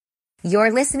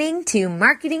You're listening to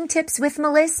Marketing Tips with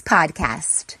Melissa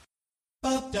podcast.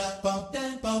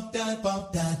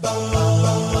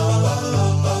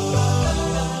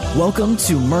 Welcome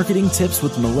to Marketing Tips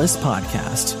with Melissa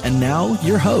podcast. And now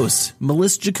your host,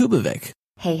 Melissa Jakubovic.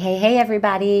 Hey,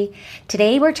 everybody.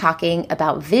 Today we're talking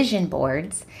about vision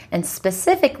boards and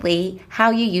specifically how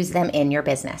you use them in your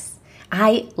business.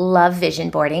 I love vision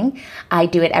boarding. I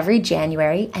do it every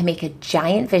January. I make a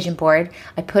giant vision board.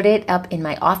 I put it up in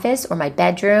my office or my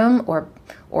bedroom,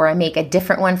 or I make a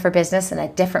different one for business and a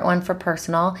different one for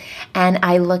personal. And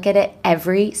I look at it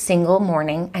every single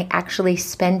morning. I actually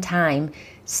spend time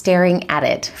staring at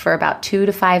it for about 2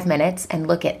 to 5 minutes and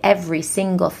look at every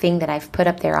single thing that I've put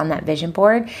up there on that vision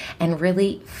board and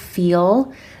really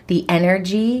feel the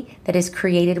energy that is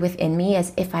created within me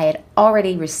as if I had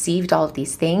already received all of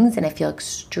these things, and I feel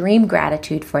extreme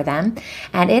gratitude for them.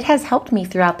 And it has helped me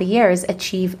throughout the years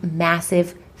achieve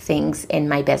massive things in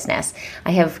my business.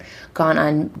 I have gone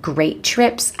on great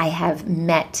trips. I have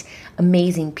met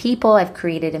amazing people. I've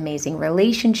created amazing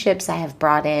relationships. I have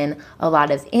brought in a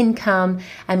lot of income.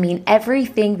 I mean,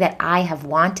 everything that I have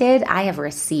wanted, I have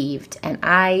received, and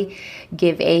I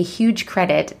give a huge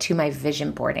credit to my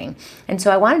vision boarding. And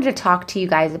so I wanted to talk to you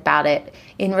guys about it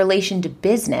in relation to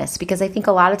business, because I think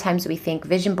a lot of times we think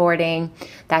vision boarding,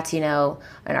 that's, an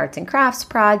arts and crafts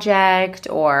project,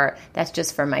 or that's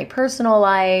just for my personal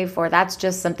life, or that's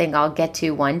just something I'll get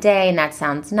to one day and that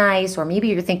sounds nice. Or maybe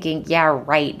you're thinking, yeah,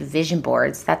 right, vision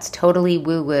boards, that's totally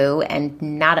woo-woo and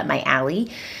not up my alley.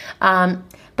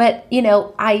 But,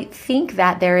 I think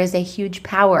that there is a huge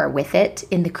power with it,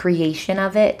 in the creation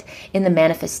of it, in the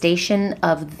manifestation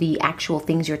of the actual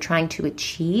things you're trying to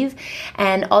achieve,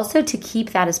 and also to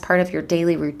keep that as part of your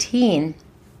daily routine,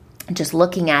 just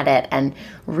looking at it and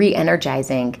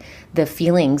re-energizing the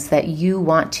feelings that you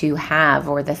want to have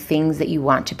or the things that you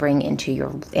want to bring into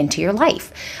your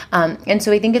life. And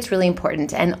so I think it's really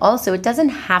important. And also, it doesn't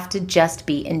have to just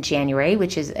be in January,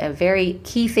 which is a very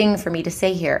key thing for me to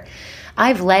say here.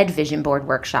 I've led vision board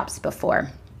workshops before,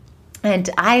 and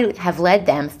I have led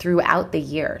them throughout the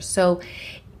year. So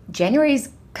January's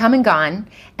come and gone,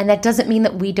 and that doesn't mean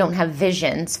that we don't have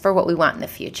visions for what we want in the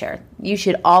future. You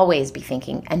should always be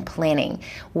thinking and planning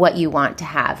what you want to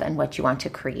have and what you want to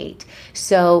create.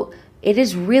 So it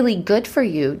is really good for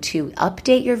you to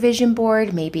update your vision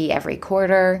board maybe every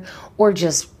quarter, or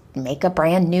just make a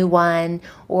brand new one.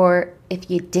 Or if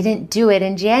you didn't do it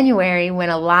in January, when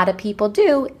a lot of people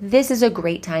do, this is a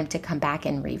great time to come back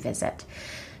and revisit.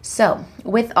 So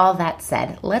with all that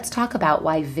said, let's talk about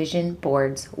why vision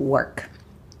boards work.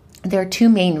 There are two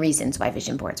main reasons why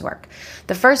vision boards work.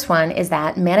 The first one is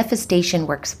that manifestation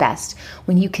works best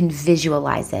when you can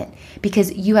visualize it,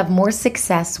 because you have more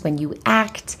success when you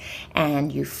act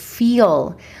and you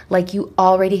feel like you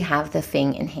already have the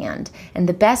thing in hand. And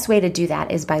the best way to do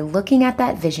that is by looking at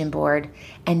that vision board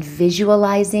and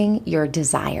visualizing your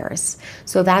desires.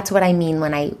 So that's what I mean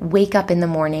when I wake up in the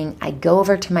morning, I go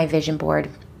over to my vision board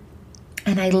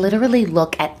and I literally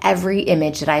look at every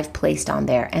image that I've placed on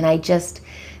there, and I just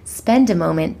spend a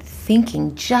moment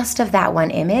thinking just of that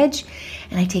one image,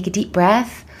 and I take a deep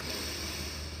breath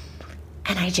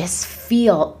and I just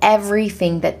feel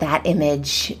everything that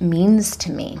image means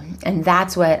to me. And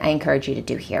that's what I encourage you to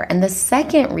do here. And the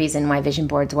second reason why vision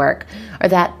boards work are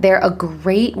that they're a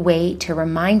great way to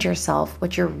remind yourself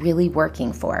what you're really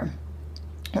working for,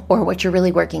 or what you're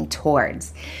really working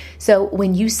towards. So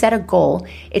when you set a goal,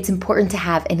 it's important to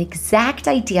have an exact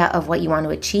idea of what you want to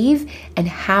achieve and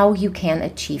how you can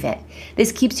achieve it.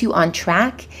 This keeps you on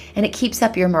track and it keeps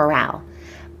up your morale.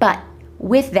 But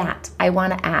with that, I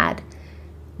want to add,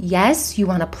 yes, you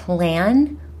want to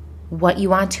plan what you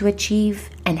want to achieve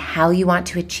and how you want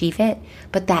to achieve it,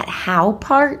 but that how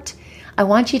part, I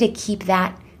want you to keep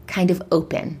that kind of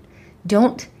open.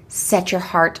 Don't set your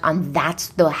heart on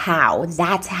that's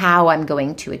how I'm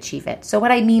going to achieve it. So what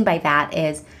I mean by that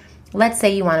is, let's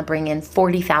say you want to bring in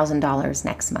 $40,000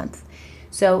 next month.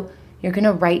 So you're going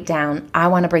to write down, I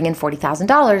want to bring in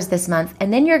 $40,000 this month,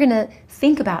 and then you're going to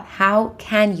think about how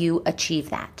can you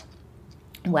achieve that?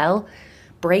 Well,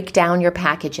 break down your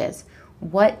packages.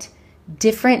 What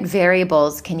different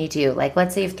variables can you do? Like,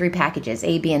 let's say you have 3 packages,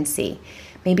 A, B, and C.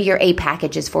 Maybe your A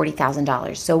package is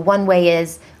 $40,000. So one way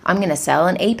is, I'm going to sell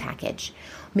an A package.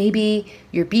 Maybe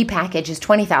your B package is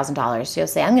 $20,000. So you'll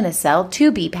say, I'm going to sell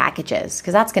 2 B packages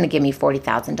because that's going to give me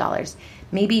 $40,000.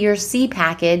 Maybe your C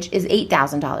package is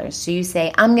 $8,000. So you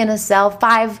say, I'm going to sell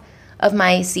 5 of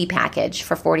my C package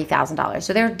for $40,000.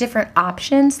 So there are different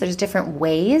options. There's different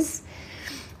ways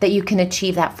that you can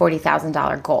achieve that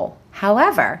 $40,000 goal.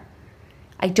 However,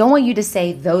 I don't want you to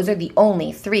say those are the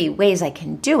only 3 ways I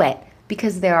can do it,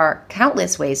 because there are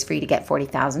countless ways for you to get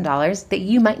 $40,000 that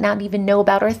you might not even know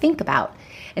about or think about.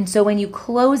 And so when you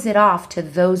close it off to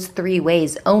those 3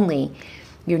 ways only,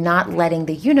 you're not letting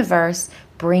the universe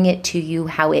bring it to you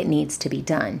how it needs to be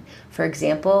done. For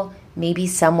example, maybe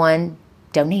someone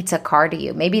donates a car to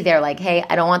you. Maybe they're like, hey,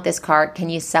 I don't want this car. Can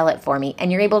you sell it for me? And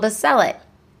you're able to sell it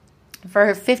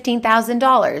for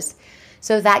 $15,000.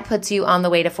 So that puts you on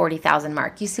the way to 40,000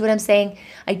 mark. You see what I'm saying?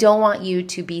 I don't want you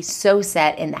to be so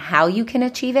set in how you can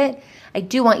achieve it. I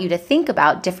do want you to think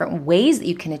about different ways that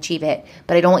you can achieve it,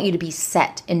 but I don't want you to be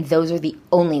set in those are the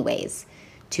only ways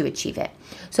to achieve it.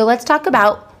 So let's talk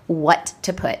about what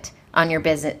to put on your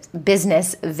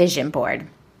business vision board.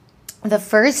 The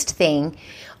first thing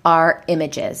are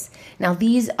images. Now,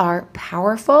 these are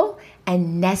powerful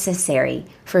and necessary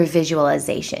for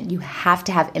visualization. You have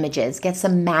to have images. Get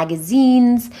some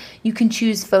magazines. You can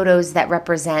choose photos that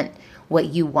represent what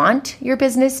you want your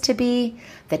business to be,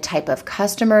 the type of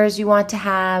customers you want to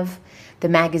have, the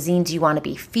magazines you want to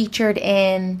be featured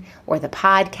in, or the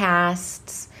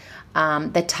podcasts,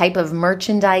 the type of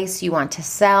merchandise you want to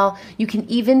sell. You can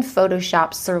even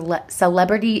Photoshop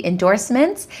celebrity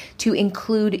endorsements to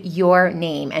include your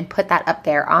name and put that up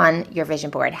there on your vision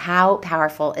board. How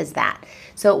powerful is that?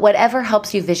 So whatever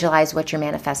helps you visualize what you're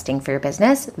manifesting for your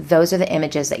business, those are the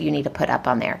images that you need to put up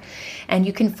on there. And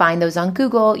you can find those on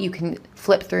Google. You can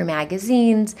flip through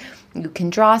magazines. You can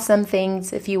draw some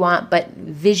things if you want, but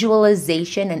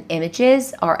visualization and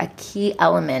images are a key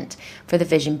element for the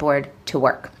vision board to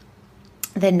work.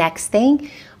 The next thing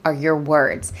are your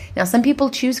words. Now, some people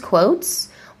choose quotes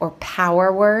or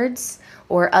power words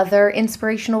or other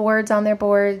inspirational words on their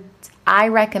boards. I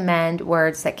recommend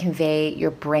words that convey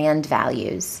your brand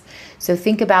values. So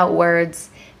think about words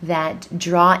that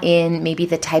draw in maybe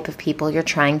the type of people you're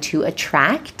trying to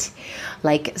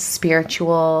like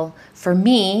spiritual. For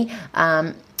me,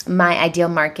 my ideal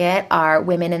market are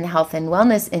women in the health and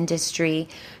wellness industry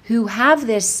who have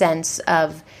this sense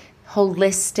of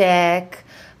holistic,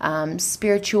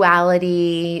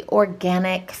 spirituality,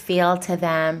 organic feel to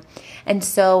them. And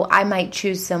so I might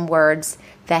choose some words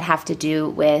that have to do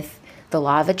with the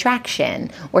law of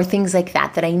attraction or things like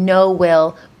that I know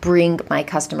will bring my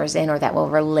customers in or that will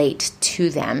relate to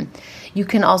them. You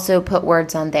can also put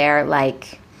words on there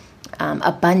like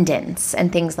abundance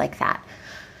and things like that.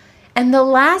 And the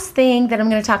last thing that I'm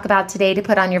going to talk about today to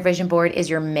put on your vision board is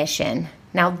your mission.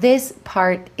 Now, this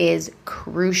part is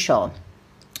crucial.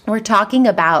 We're talking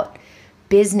about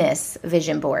business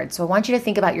vision board. So I want you to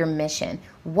think about your mission.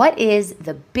 What is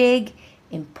the big,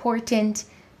 important,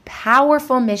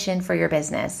 powerful mission for your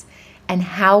business? And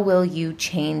how will you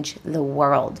change the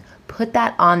world? Put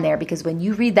that on there because when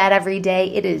you read that every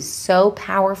day, it is so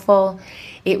powerful.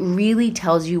 It really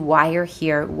tells you why you're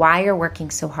here, why you're working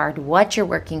so hard, what you're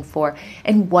working for,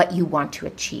 and what you want to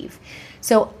achieve.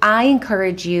 So I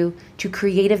encourage you to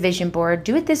create a vision board.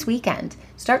 Do it this weekend.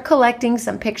 Start collecting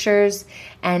some pictures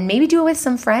and maybe do it with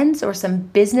some friends or some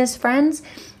business friends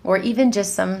or even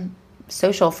just some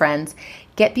social friends.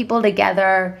 Get people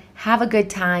together, have a good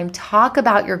time, talk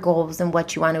about your goals and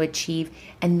what you want to achieve,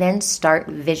 and then start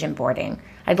vision boarding.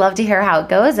 I'd love to hear how it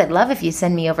goes. I'd love if you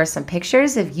send me over some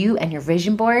pictures of you and your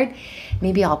vision board.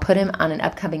 Maybe I'll put them on an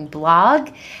upcoming blog,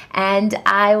 and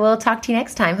I will talk to you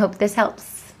next time. Hope this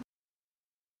helps.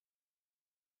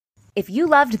 If you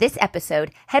loved this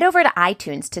episode, head over to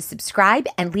iTunes to subscribe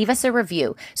and leave us a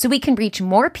review so we can reach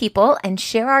more people and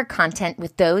share our content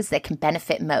with those that can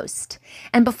benefit most.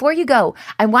 And before you go,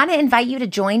 I want to invite you to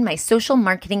join my Social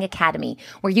Marketing Academy,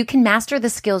 where you can master the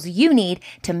skills you need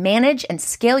to manage and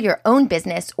scale your own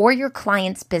business or your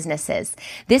clients' businesses.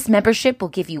 This membership will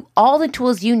give you all the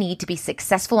tools you need to be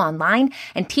successful online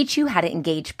and teach you how to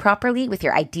engage properly with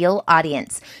your ideal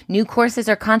audience. New courses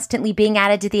are constantly being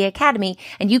added to the Academy,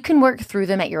 and you can work through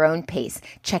them at your own pace.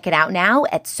 Check it out now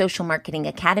at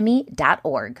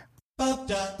socialmarketingacademy.org.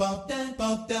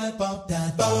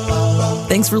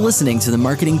 Thanks for listening to the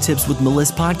Marketing Tips with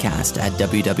Meliss podcast at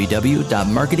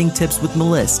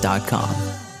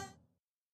www.marketingtipswithmeliss.com.